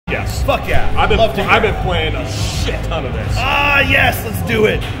Fuck yeah. I've been playing a shit ton of this. Ah, yes, let's do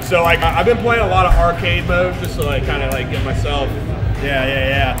it. So like I've been playing a lot of arcade mode just to like kind of like get myself used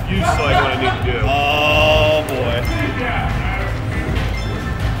to like what I need to do. Oh boy.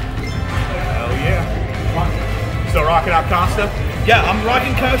 Hell yeah. Still rocking out Costa? Yeah, I'm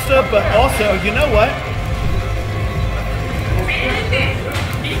rocking Costa, but also, you know what?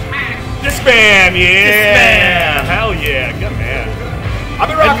 Discman, yeah. Hell yeah, good man. I've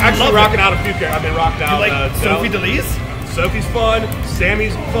been rocking out a few characters. I've been rocking out Sophie DeLise? Sophie's fun.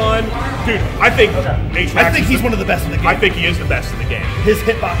 Sammy's fun. Dude, I think he's one of the best in the game. I think he is the best in the game. His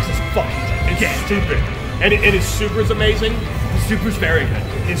hitbox is fucking gigantic. Stupid. And his super's amazing. His super's very good.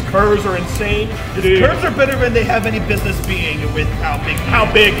 His curves are insane. His curves are better than they have any business being with how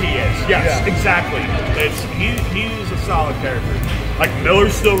big he is. Yes, exactly. He's a solid character. Like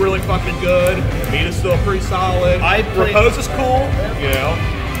Miller's still really fucking good. Mita's still pretty solid. Raposa's cool. You know.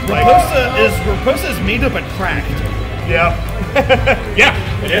 Raposa is Mita but cracked. Yeah. Yeah.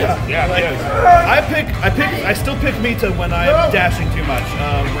 It is. Yeah. Like, it is. I still pick Mita when I'm dashing too much.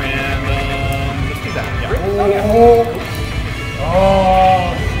 Random. Let's do that. Yeah.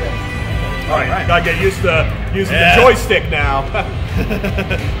 Oh shit. All right. Gotta get used to using the joystick now.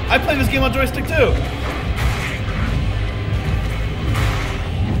 I play this game on joystick too.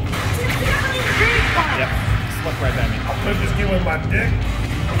 Yep. Look right at me. I'll play this game with my dick.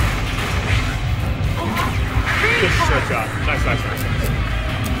 Good shot. Nice.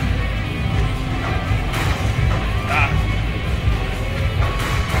 Ah.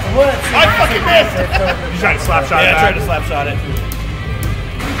 What? I fucking missed! You tried to slap shot it? Yeah, I tried to slap shot it.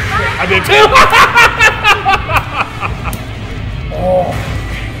 I did too. Oh.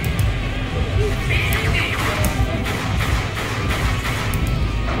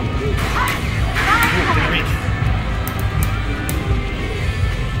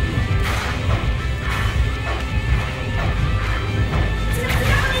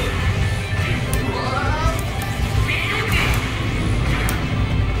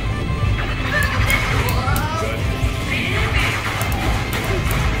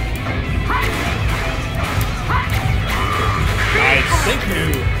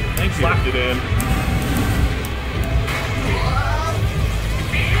 Thank you. Slapped it in.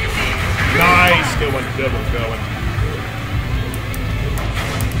 Nice. Good one. Going.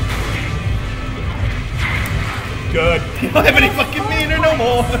 Good. You don't have any fucking meaner no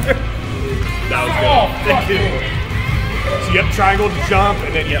more. That was good. Thank you. So you have triangle to jump,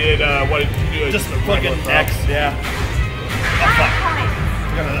 and then you did what did you do? Just the fucking X, yeah. Oh fuck.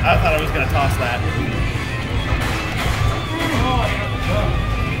 I thought I was gonna toss that.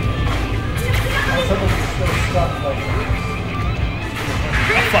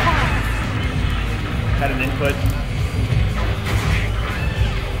 Oh fuck. Had an input.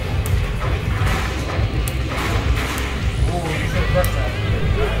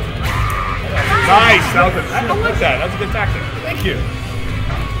 Nice. That was I like that. That was a good tactic. Thank you.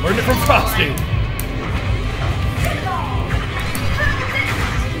 Learned it from Frosty.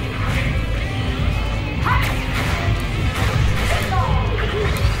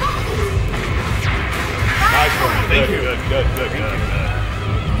 Nice one. Thank you. Good.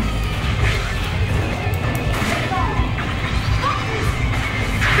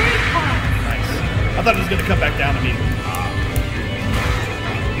 Nice. I thought it was gonna come back down to me.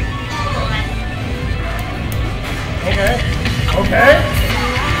 Okay.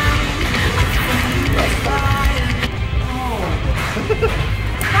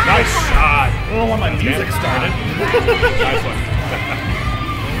 Nice shot. I don't know when my music started. Nice one.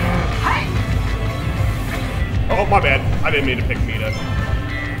 Oh, my bad. I didn't mean to pick Mita.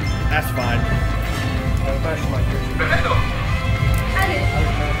 That's fine.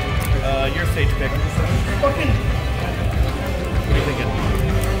 Your stage pick. Fucking. What are you thinking?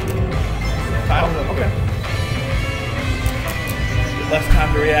 Kyle? Okay. Less time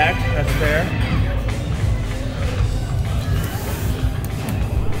to react. That's fair.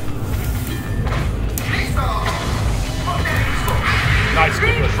 Nice.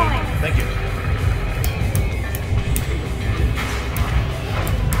 Good push. Thank you.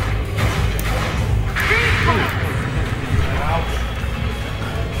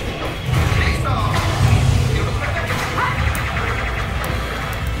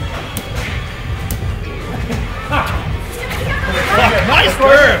 Nice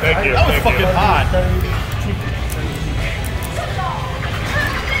curve! Thank you. That was fucking hot.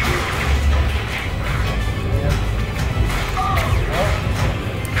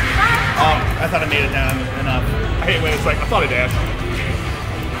 I thought I made it down enough. I hate when it's like, I thought I dashed.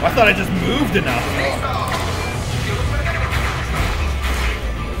 I thought I just moved enough.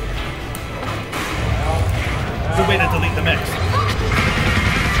 way to delete the mix.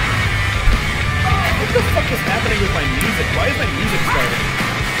 What the fuck is happening with my music? Why is my music starting?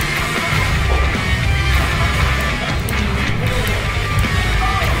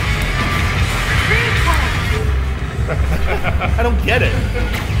 I don't get it.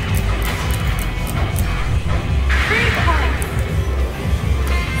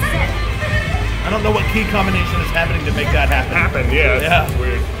 I don't know what key combination is happening to make that happen. Yeah. It's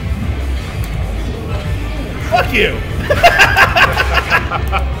weird. Fuck you!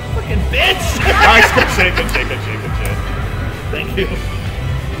 Fucking bitch! Nice, good shit. Thank you.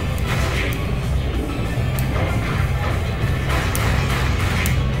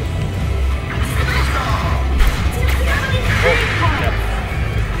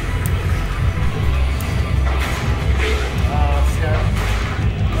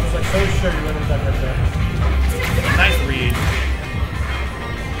 So sure you wouldn't have done that there. Nice read.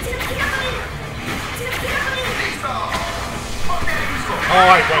 Oh,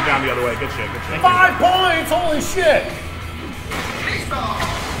 I went down the other way. Good shit. 5 points! Holy shit!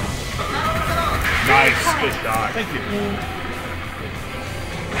 Nice, good shot. Thank you.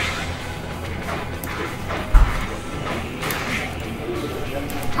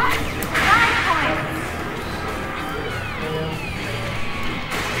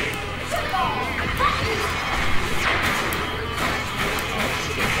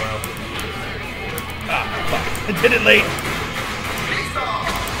 I did it late.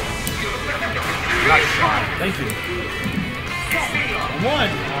 Nice shot. Thank you.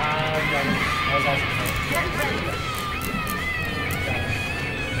 One. That was awesome.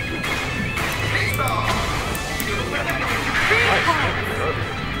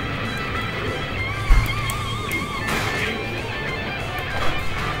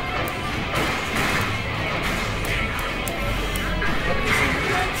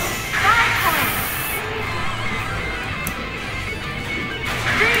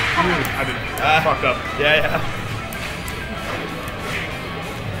 I did fucked up. Yeah.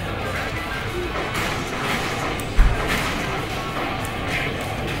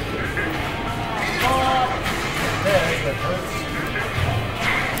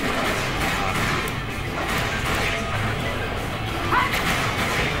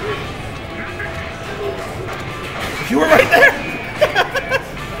 You were right there.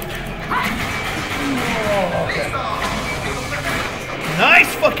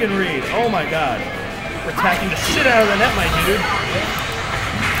 Nice fucking read. Oh my god. We're attacking the shit out of the net, my dude.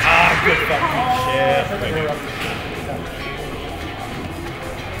 Ah, good fucking shit.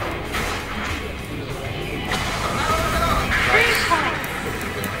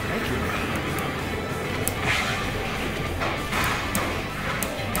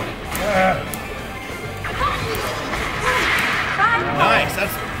 Nice.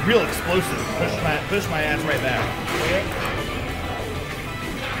 That's real explosive. Push my ass right back.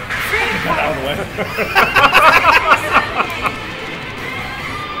 Get out of the way.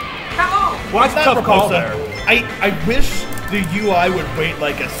 Well, that's a tough call there. I wish the UI would wait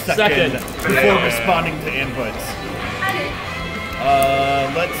like a second before responding to inputs.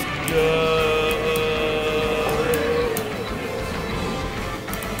 Let's go.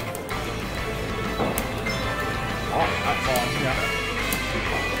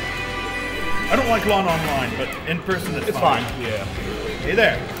 I don't like lawn online, but in person it's fine. Yeah. Hey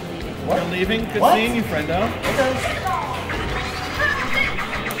there. What? You're leaving? Good What? seeing you, friendo. Okay.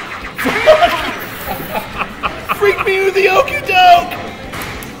 Freak me with the okie doke!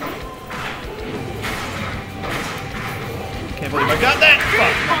 Can't believe I got that!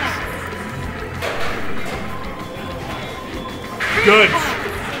 Fuck. Good.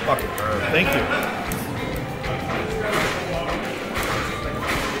 Fucking bird. Thank you.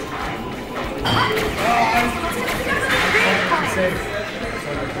 Safe.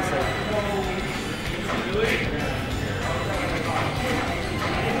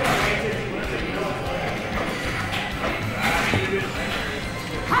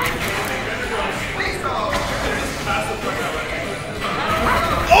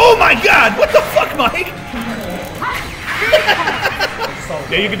 Oh my god! What the fuck, Mike?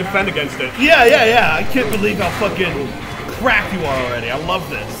 Yeah, you can defend against it. Yeah. I can't believe how fucking cracked you are already. I love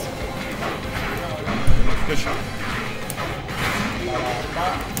this. Good shot.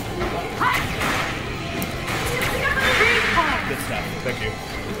 Good stuff. Thank you.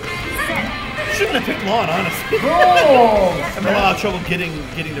 Shouldn't have picked lawn, honestly. Oh! I'm having a lot of trouble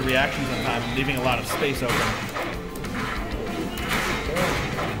getting the reactions on time, leaving a lot of space open.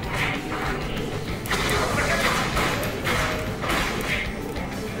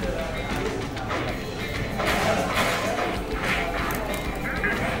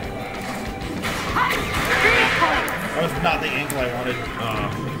 not the angle I wanted.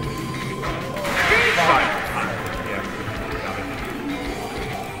 Yeah.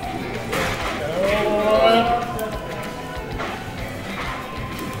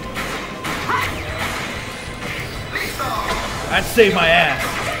 That saved my ass.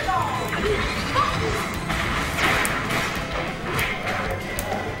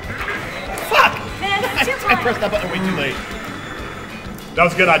 Fuck! Man, that's your I pressed that button way too late. That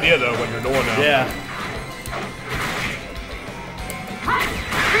was a good idea though when you're doing that. Yeah.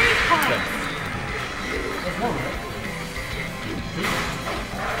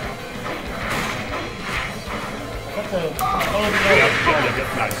 Yep,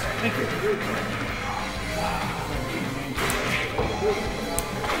 nice. Thank you.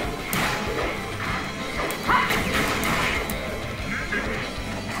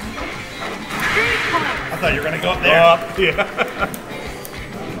 I thought you were gonna go up there. Yeah.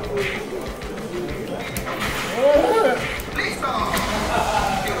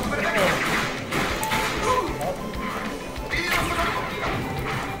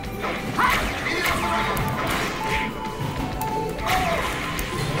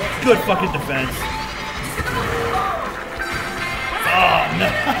 Good fucking defense. Oh,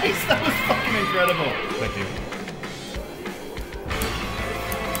 nice. That was fucking incredible. Thank you.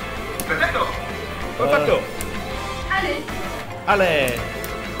 Perfecto. Ale.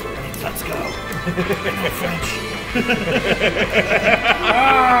 Let's go. French.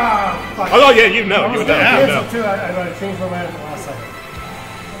 Oh yeah, you know. You know. Yeah, too. I changed my mind at the last second.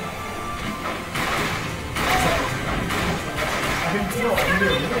 I didn't know. I knew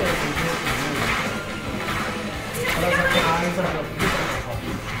it. But I was like, nah, he's not going to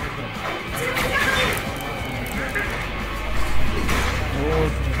Oh,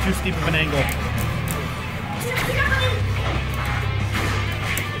 too steep of an angle.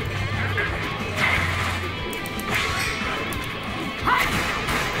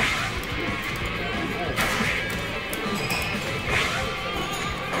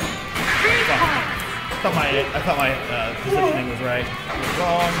 I thought my positioning was right. It was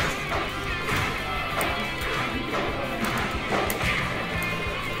wrong.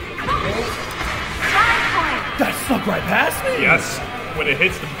 That snuck right past me. Yes, when it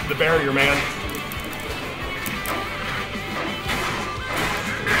hits the barrier, man.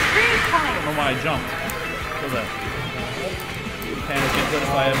 I don't know why I jumped. For the panic input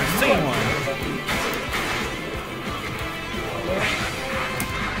if I ever seen one.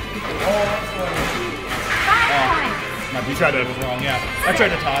 My position was wrong, yeah. I tried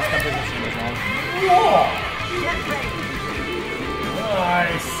to toss, my position was wrong. Whoa!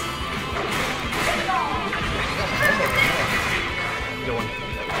 Nice. Good one.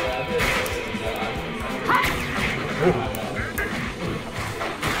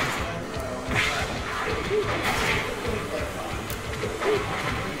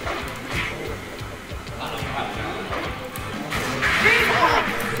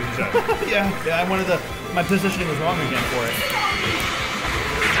 Yeah, I wanted my positioning was wrong again for it.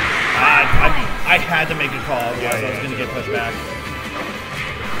 I had to make a call, otherwise I was going to get pushed back.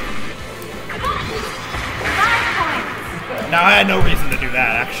 Now I had no reason to do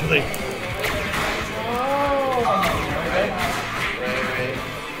that, actually.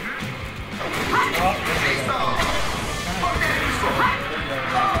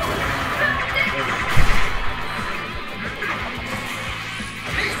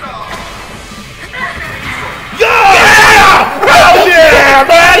 Yeah,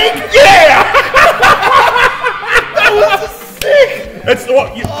 man! Yeah! That was sick! It's oh,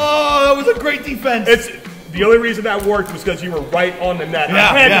 that was a great defense. It's the only reason that worked was because you were right on the net.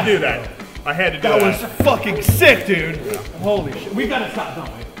 Yeah, I had to do that. I had to do that. That was fucking sick, dude. Yeah. Holy shit. We gotta stop, don't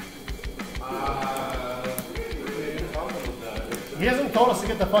we? He hasn't told us to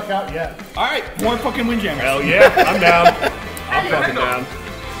get the fuck out yet. Alright, more fucking Windjammers. Hell yeah, I'm down. I'm fucking down.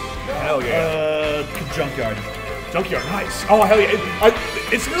 Hell yeah. Junkyard. Junkyard, nice. Oh, hell yeah.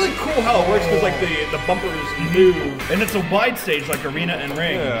 It's really cool how it works because like the bumpers move. And it's a wide stage like arena and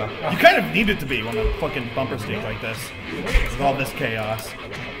ring. Yeah. You kind of need it to be on a fucking bumper stage like this. With all this chaos.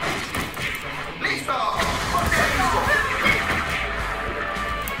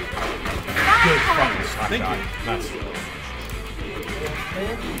 Good fucking stock Thank shot. you. Nice.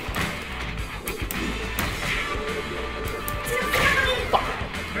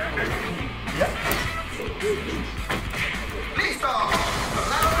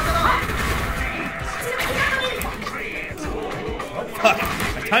 Fuck.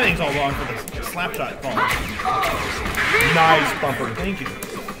 My timing's all wrong for the slap shot ball. Nice bumper. Thank you.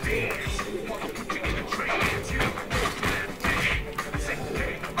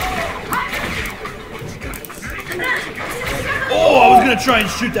 try and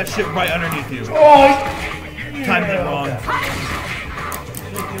shoot that shit right underneath you. Oh! Timed it wrong.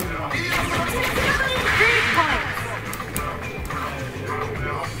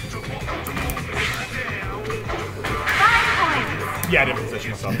 Yeah, I didn't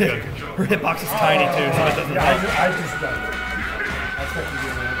position myself. Good. Her hitbox is tiny too, so it doesn't help. I just got it. That's what you do,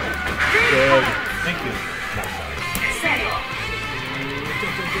 man. Good. Thank you.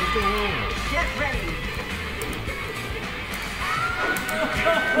 Get ready.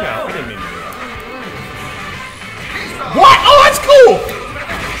 No, I didn't mean to do that. What? Oh, that's cool!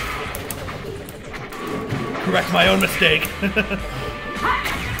 Correct my own mistake.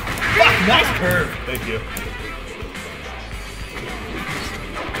 Fuck, nice curve. Thank you.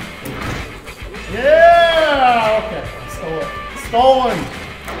 Yeah! Okay. Stolen. Stolen!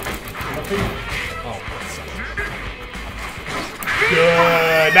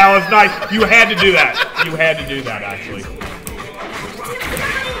 Good. That was nice. You had to do that. You had to do that, actually.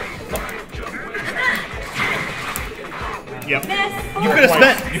 Yep. You could have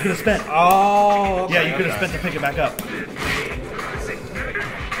spent. You could have spent. Oh. Okay, Yeah, you could have spent to pick it back up.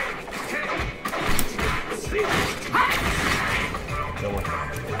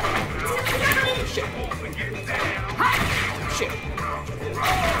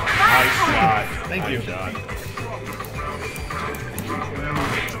 Nice shot. Thank you. Nice shot.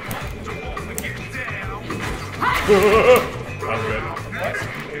 I'm good. Nice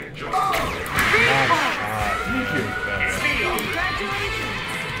shot. Thank you.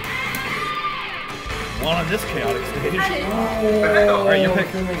 One on this chaotic stage. Alright, you pick.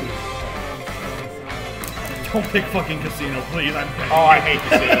 Don't pick fucking casino, please. I'm picking. Oh, I hate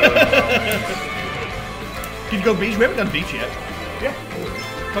casino. Can you go beach? We haven't done beach yet. Yeah.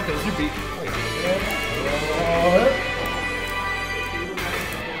 Fuck it, let's do beach.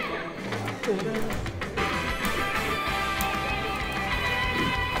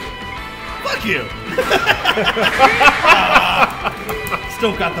 Fuck you!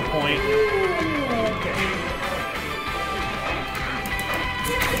 Still got the point.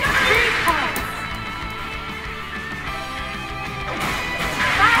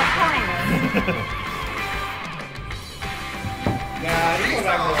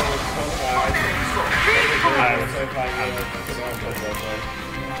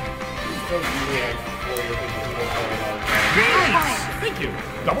 Thank you.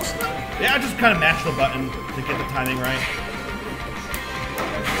 Double slap? Yeah, I just kind of mashed the button to get the timing right.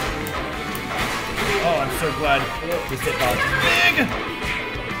 Oh, I'm so glad this hitbox is big!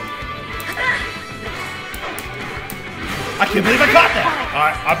 I can't believe I caught that!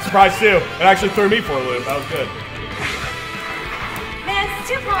 I'm surprised too. It actually threw me for a loop. That was good. Miss,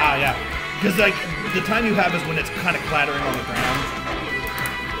 2 points. Ah, yeah. Because, like, the time you have is when it's kind of clattering on the ground.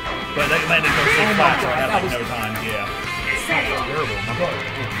 But that landed so flat, so I had, like, no time. Yeah. Terrible.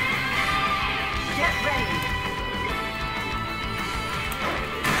 Get ready.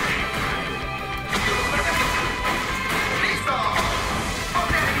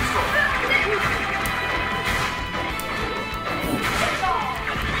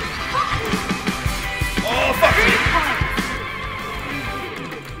 Oh, fuck me!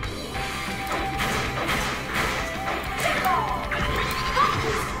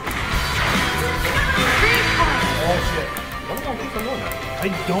 Oh shit. I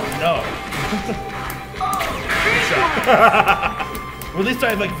don't know. Well, at least I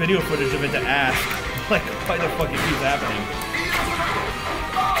have like video footage of it to ask. Like, why the fuck it keeps happening?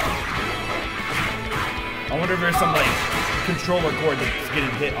 I wonder if there's some like controller cord that's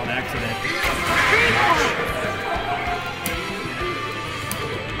getting hit on accident.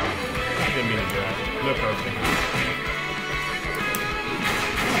 I didn't mean to do that. No cursing.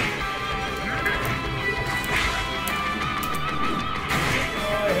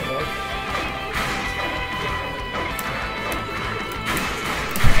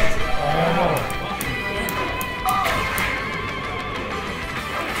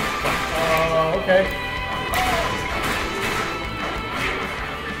 Okay.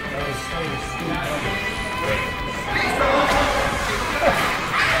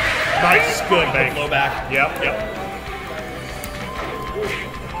 Nice, good, baby. Low back. Yep, yep.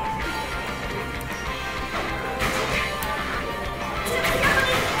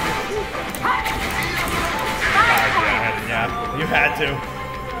 Yeah, you had to.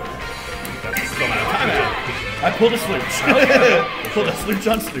 That's still not I'm out. I pulled a slooch. Pulled a slooch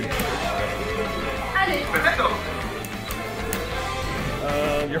on slooch.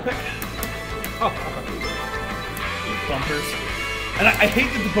 Your pick. Oh, Bumpers. And I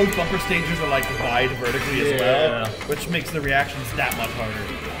hate that the both bumper stages are like wide vertically as well, which makes the reactions that much harder.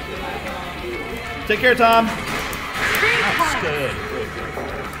 Take care, Tom. that's good.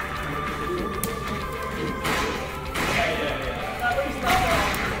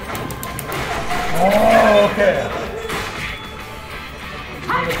 Oh, okay.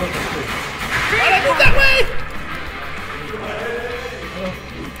 Why'd I move that way?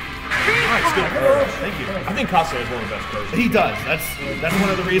 Alright, still curve. Thank you. I think Costa is one of the best curves. He does. That's one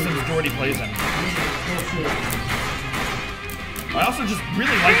of the reasons Jordy plays him. I also just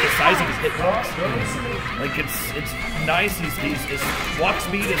really like the size of his hitbox. Like it's nice. His walk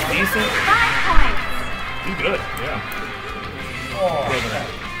speed is decent. He's good. Yeah. Oh,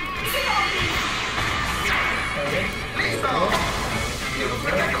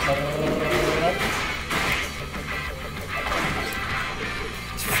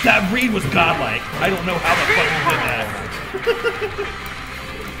 That read was godlike. I don't know how the fuck you did that.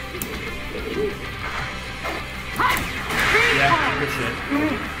 Yeah, good shit.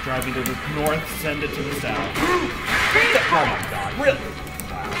 Drive you to the north, send it to the south. Oh my god. Really?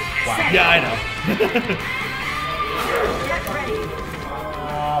 Wow. Yeah, I know. Get ready.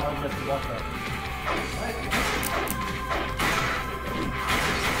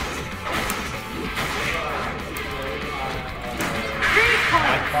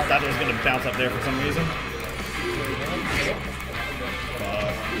 I thought it was going to bounce up there for some reason.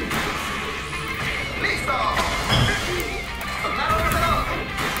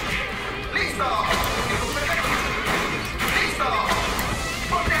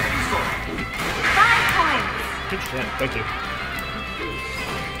 Good shit. Thank you.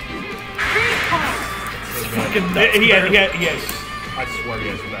 Fucking He has, I swear he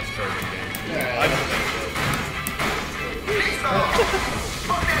has the best curve in the game.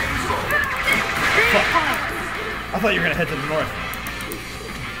 I thought you were going to head to the north.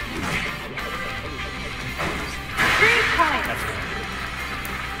 That's good.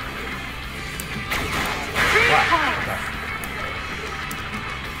 Wow. Okay.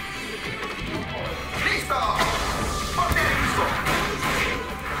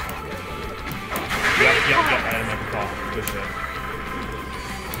 Yep, I didn't make a call. Good shit.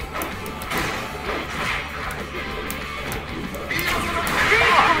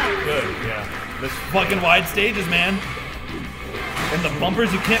 Good, yeah. This fucking wide stages, man. And the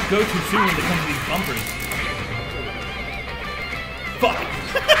bumpers, you can't go too soon when they come to these bumpers. Fuck.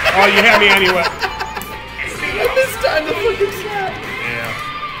 Oh, you had me anyway. This time the fucking slap. Yeah.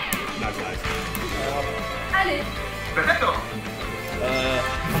 Not nice.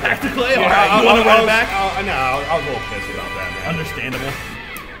 Back to Clay? Yeah, Alright, you want to run it back? No, I was a little pissed about that, man. Understandable.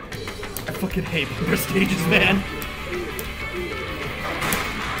 I fucking hate bumper stages, man.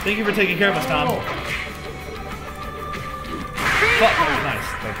 Thank you for taking care of us, Tom. Fuck, that was nice.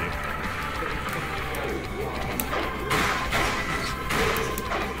 Thank you.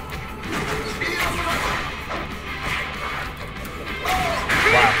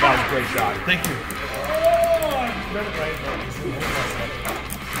 Wow, that was a great shot. Thank you.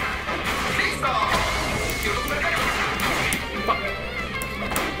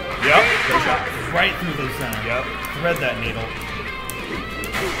 Yep, great shot. Right through the center. Yep. Thread that needle.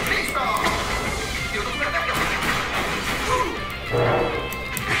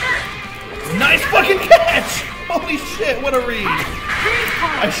 Nice fucking catch! Holy shit, what a read!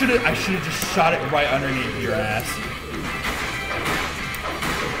 I should have just shot it right underneath your ass.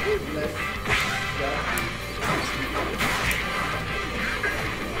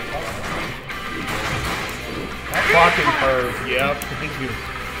 Fucking curve, yep. Thank you.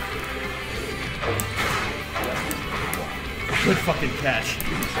 Good fucking catch.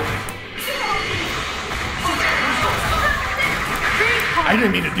 I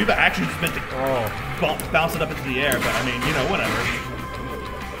didn't mean to do that. I actually just meant to bounce it up into the air, but I mean, you know, whatever.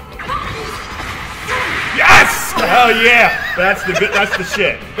 Yes! Hell yeah! That's the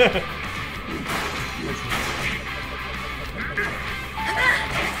shit. Thank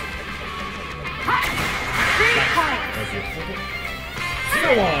you.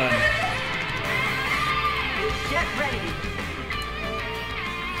 0-1. Get ready.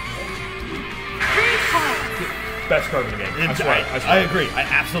 Best curve in the game. I swear. I agree. I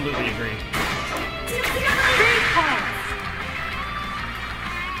absolutely agree.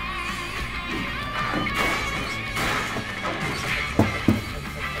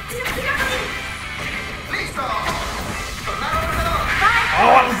 Oh,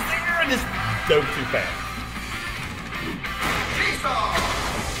 I was there and just dove too fast.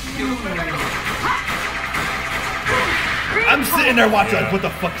 I'm sitting there watching like, what the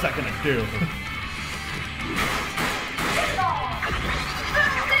fuck's that gonna do?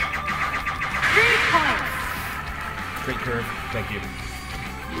 Great curve. Thank you.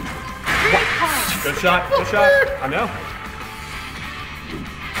 Good shot. Good shot. I know.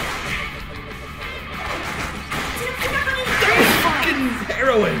 That was fucking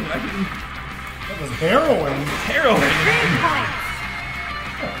harrowing. was heroin. Heroin.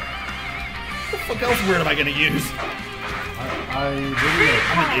 What the fuck else word am I gonna use? I'm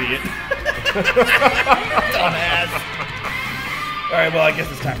an idiot. Dumbass. Alright, well, I guess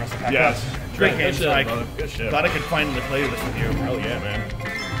it's time for us to pack up. Great game, Strike. Glad I could finally play this with you. Hell yeah, man.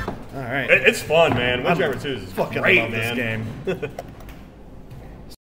 Alright. It's fun, man. Windjammers 2 is fucking great, love man. this game.